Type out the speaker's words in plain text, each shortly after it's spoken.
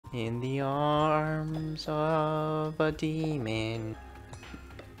In the arms of a demon.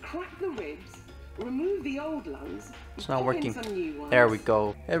 Crack the ribs, remove the old lungs. It's not pop in working. some new ones. There we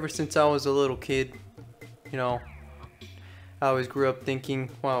go. Ever since I was a little kid, you know, I always grew up thinking,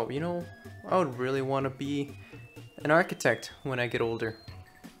 wow, you know, I would really want to be an architect when I get older.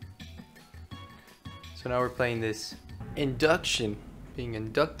 So now we're playing this induction, being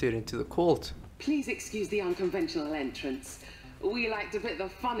inducted into the cult. Please excuse the unconventional entrance. We like to put the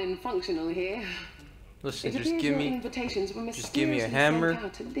fun in functional here. Listen, It just appears give your me invitations were just give me a mysteriously hammer sent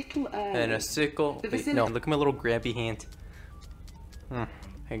out a little early. and a sickle. The Wait, no, look at my little grabby hand.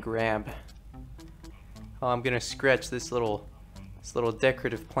 I grab. Oh, I'm gonna scratch this little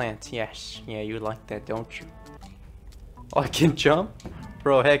decorative plant. Yes, yeah, you like that, don't you? Oh, I can jump?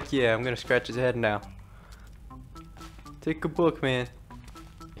 Bro, heck yeah, I'm gonna scratch his head now. Take a book, man.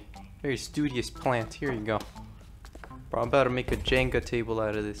 Very studious plant. Here you go. Bro, I'm about to make a Jenga table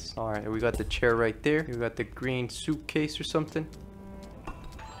out of this. Alright, we got the chair right there. We got the green suitcase or something.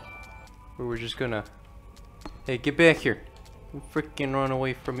 Or we're just gonna... Hey, get back here. You freaking run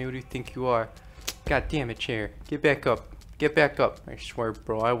away from me. Who do you think you are? God damn it, chair. Get back up. Get back up. I swear,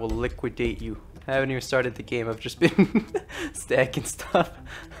 bro, I will liquidate you. I haven't even started the game. I've just been stacking stuff.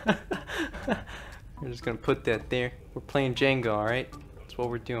 We're just gonna put that there. We're playing Jenga, alright? That's what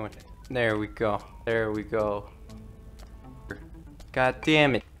we're doing. There we go. There we go. God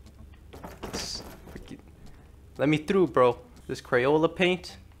damn it. Let me through, bro. This Crayola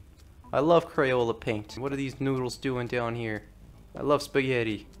paint? I love Crayola paint. What are these noodles doing down here? I love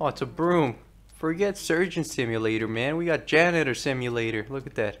spaghetti. Oh, it's a broom. Forget Surgeon Simulator, man. We got Janitor Simulator. Look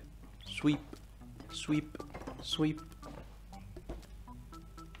at that. Sweep. Sweep. Sweep.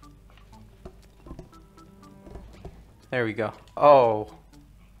 There we go. Oh.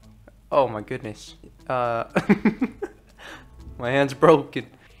 Oh my goodness. My hand's broken.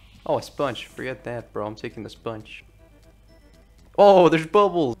 Oh, a sponge. Forget that, bro. I'm taking the sponge. Oh, there's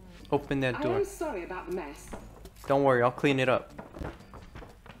bubbles. Open that door. I'm sorry about the mess. Don't worry, I'll clean it up.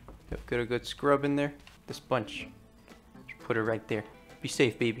 Yep, get a good scrub in there. The sponge. Just put it right there. Be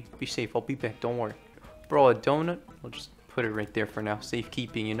safe, baby. Be safe. I'll be back. Don't worry. Bro, a donut? I'll just put it right there for now.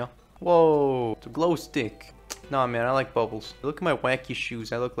 Safekeeping, you know? Whoa, it's a glow stick. Nah, man, I like bubbles. Look at my wacky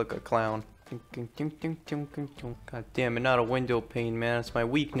shoes. I look like a clown. God damn it, not a window pane, man. It's my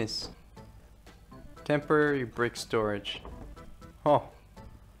weakness. Temporary brick storage. Oh.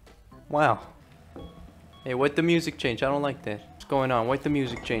 Wow. Hey, why'd the music change? I don't like that. What's going on? Why'd the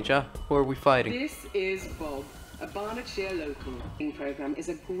music change, huh? Who are we fighting? This is Bob. A Barnardshire local. The program is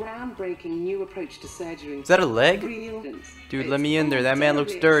a groundbreaking new approach to surgery. Is that a leg? Brilliant. Dude, It's let me in there. That man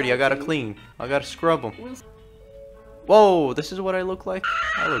looks terribly dirty. I gotta exciting. clean. I gotta scrub him. We'll Whoa, this is what I look like?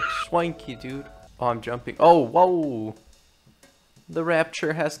 I look swanky, dude. Oh, I'm jumping. Oh, whoa. The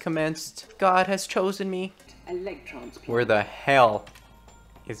rapture has commenced. God has chosen me. a leg transplant. Where the hell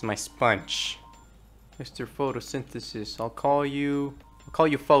is my sponge? Mr. Photosynthesis. I'll call you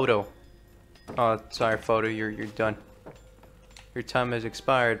Photo. Oh, sorry, Photo. You're done. Your time has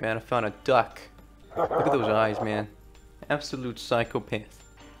expired, man. I found a duck. Look at those eyes, man. Absolute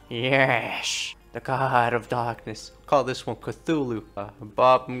psychopath. Yes. The God of Darkness. Call this one Cthulhu.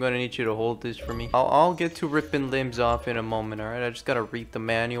 Bob, I'm gonna need you to hold this for me. I'll get to ripping limbs off in a moment, alright? I just gotta read the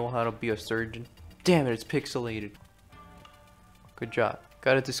manual how to be a surgeon. Damn it, it's pixelated. Good job.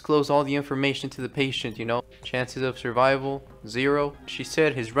 Gotta disclose all the information to the patient, you know? Chances of survival, 0. She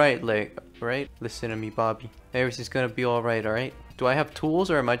said his right leg, right? Listen to me, Bobby. Everything's gonna be alright, alright? Do I have tools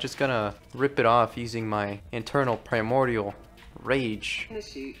or am I just gonna rip it off using my internal primordial rage? In the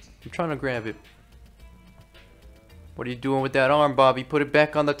chute. I'm trying to grab it. What are you doing with that arm, Bobby? Put it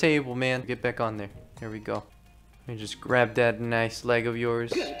back on the table, man. Get back on there. There we go. Let me just grab that nice leg of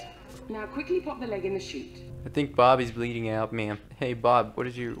yours. Good. Now quickly pop the leg in the chute. I think Bobby's bleeding out, ma'am. Hey, Bob, what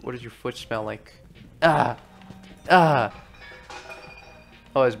does your foot smell like? Ah! Ah!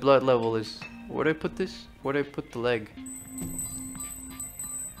 Oh, his blood level is... Where'd I put this? Where'd I put the leg?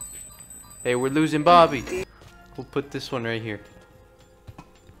 Hey, we're losing Bobby. We'll put this one right here.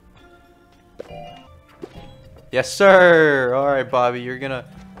 Yes, sir. All right, Bobby, you're gonna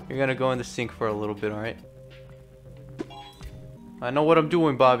go in the sink for a little bit, all right? I know what I'm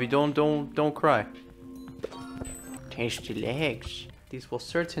doing, Bobby. Don't cry. Tasty legs. These will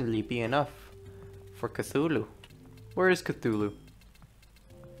certainly be enough for Cthulhu. Where is Cthulhu?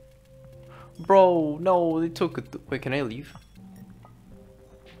 Bro, no, they took it. Wait, can I leave?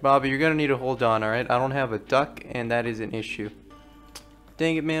 Bobby, you're gonna need to hold on, all right? I don't have a duck, and that is an issue.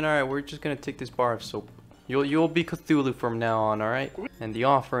 Dang it, man. All right, we're just gonna take this bar of soap. You'll be Cthulhu from now on, alright? And the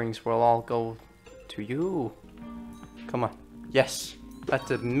offerings will all go to you. Come on. Yes. That's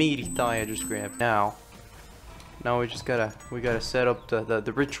a meaty thigh I just grabbed. Now we just gotta set up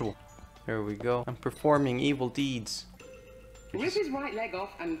the ritual. There we go. I'm performing evil deeds. Rip his right leg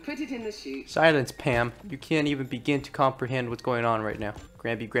off and put it in the chute. Silence, Pam. You can't even begin to comprehend what's going on right now.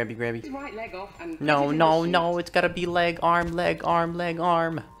 Grabby, grabby, grabby. His right leg off and No, no, no. It's gotta be leg, arm, leg, arm, leg,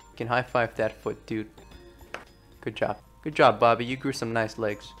 arm. You can high five that foot, dude. Good job. Good job, Bobby. You grew some nice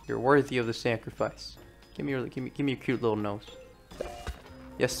legs. You're worthy of the sacrifice. Give me your cute little nose.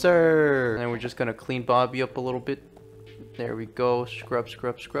 Yes, sir. And we're just gonna clean Bobby up a little bit. There we go. Scrub,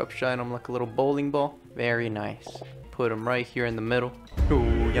 scrub, scrub. Shine him like a little bowling ball. Very nice. Put him right here in the middle.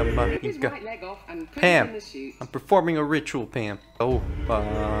 Rip his right leg off and put it in Pam, the chute. I'm performing a ritual, Pam. Oh,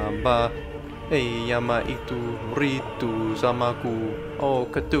 Baba. Hey, Yama itu ritu samaku. Oh,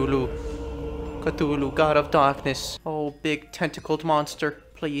 Cthulhu. Cthulhu, god of darkness. Oh, big tentacled monster.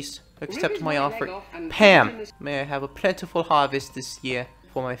 Please, accept my offering. Pam, may I have a plentiful harvest this year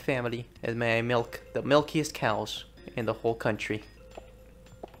for my family, and may I milk the milkiest cows in the whole country.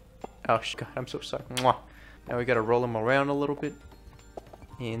 Oh, God, I'm so sorry. Mwah. Now we gotta roll him around a little bit.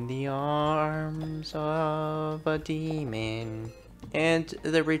 In the arms of a demon. And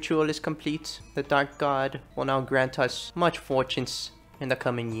the ritual is complete. The dark god will now grant us much fortunes in the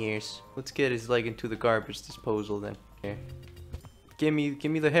coming years. Let's get his leg into the garbage disposal then. Here. Give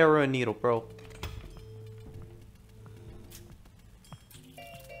me the heroin needle, bro.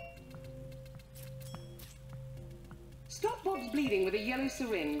 Stop Bob's bleeding with a yellow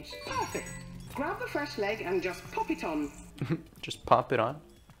syringe. Perfect. Grab the fresh leg and just pop it on. Just pop it on.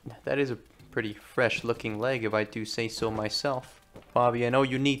 That is a pretty fresh looking leg if I do say so myself. Bobby, I know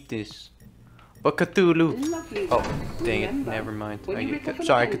you need this. But Cthulhu! Lovely. Oh, dang it. Never mind.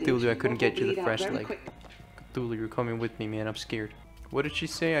 Sorry, Cthulhu, I couldn't get you the fresh leg. Cthulhu, you're coming with me, man. I'm scared. What did she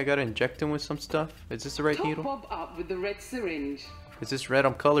say? I gotta inject him with some stuff? Is this the right needle? Top Bob up with the red syringe. Is this red?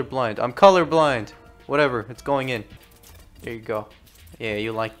 I'm colorblind. I'm colorblind! Whatever, it's going in. There you go. Yeah,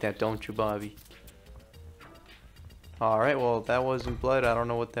 you like that, don't you, Bobby? Alright, well, that wasn't blood. I don't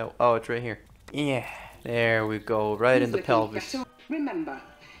know what that... Oh, it's right here. Yeah, there we go. Right in the pelvis. Remember,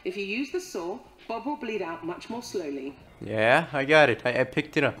 if you use the saw, Bob will bleed out much more slowly. Yeah, I got it. I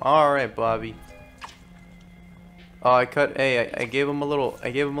picked it up. Alright, Bobby. Oh, I cut... Hey, I gave him a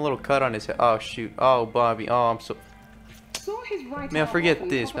little cut on his head. Oh, shoot. Oh, Bobby. Oh, I'm so... Saw his right Man, arm forget off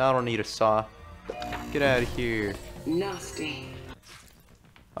this. I don't need a saw. Get out of here. Nasty.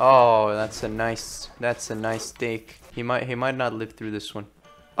 Oh, that's a nice steak. He might not live through this one.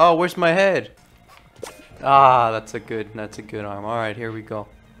 Oh, where's my head? Ah, that's a good arm. All right, here we go.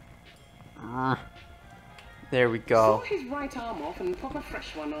 There we go. Saw his right arm off and pop a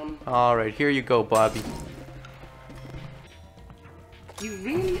fresh one on. All right, here you go, Bobby. You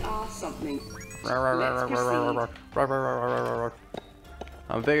really are something. I'm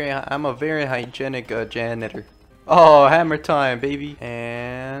a very hygienic janitor. Oh, hammer time, baby.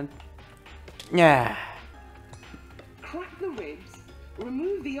 And yeah. Crack the ribs,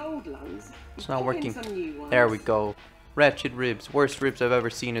 remove the old lungs. It's not working. Some new ones. There we go. Ratchet ribs. Worst ribs I've ever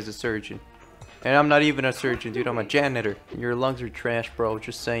seen as a surgeon. And I'm not even a surgeon, dude. I'm a janitor. Your lungs are trash, bro.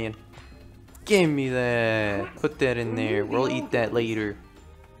 Just saying. Give me that. Put that in there. We'll eat that later.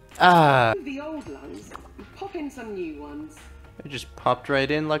 Ah. Remove the old lungs and pop in some new ones. It just popped right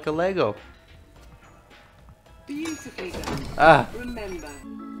in like a Lego. Beautifully done. Ah. Remember.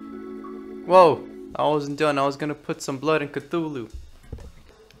 Whoa. I wasn't done. I was gonna put some blood in Cthulhu.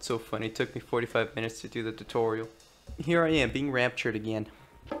 It's so funny. It took me 45 minutes to do the tutorial. Here I am, being raptured again.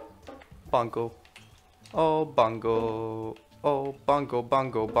 Bongo. Oh, bongo. Oh, bongo,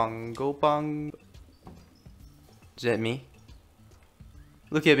 bongo, bongo, bongo. Is that me?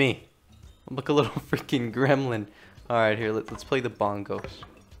 Look at me. I look a little freaking gremlin. Alright, here, let's play the bongos.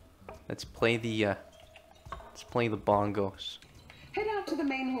 Let's play the bongos. Head out to the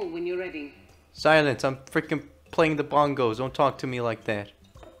main hall when you're ready. Silence, I'm freaking playing the bongos. Don't talk to me like that.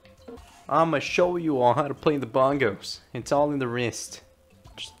 I'ma show you all how to play the bongos. It's all in the wrist.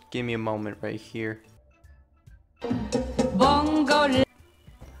 Just give me a moment right here. Bongo.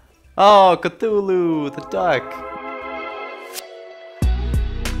 Oh, Cthulhu, the duck.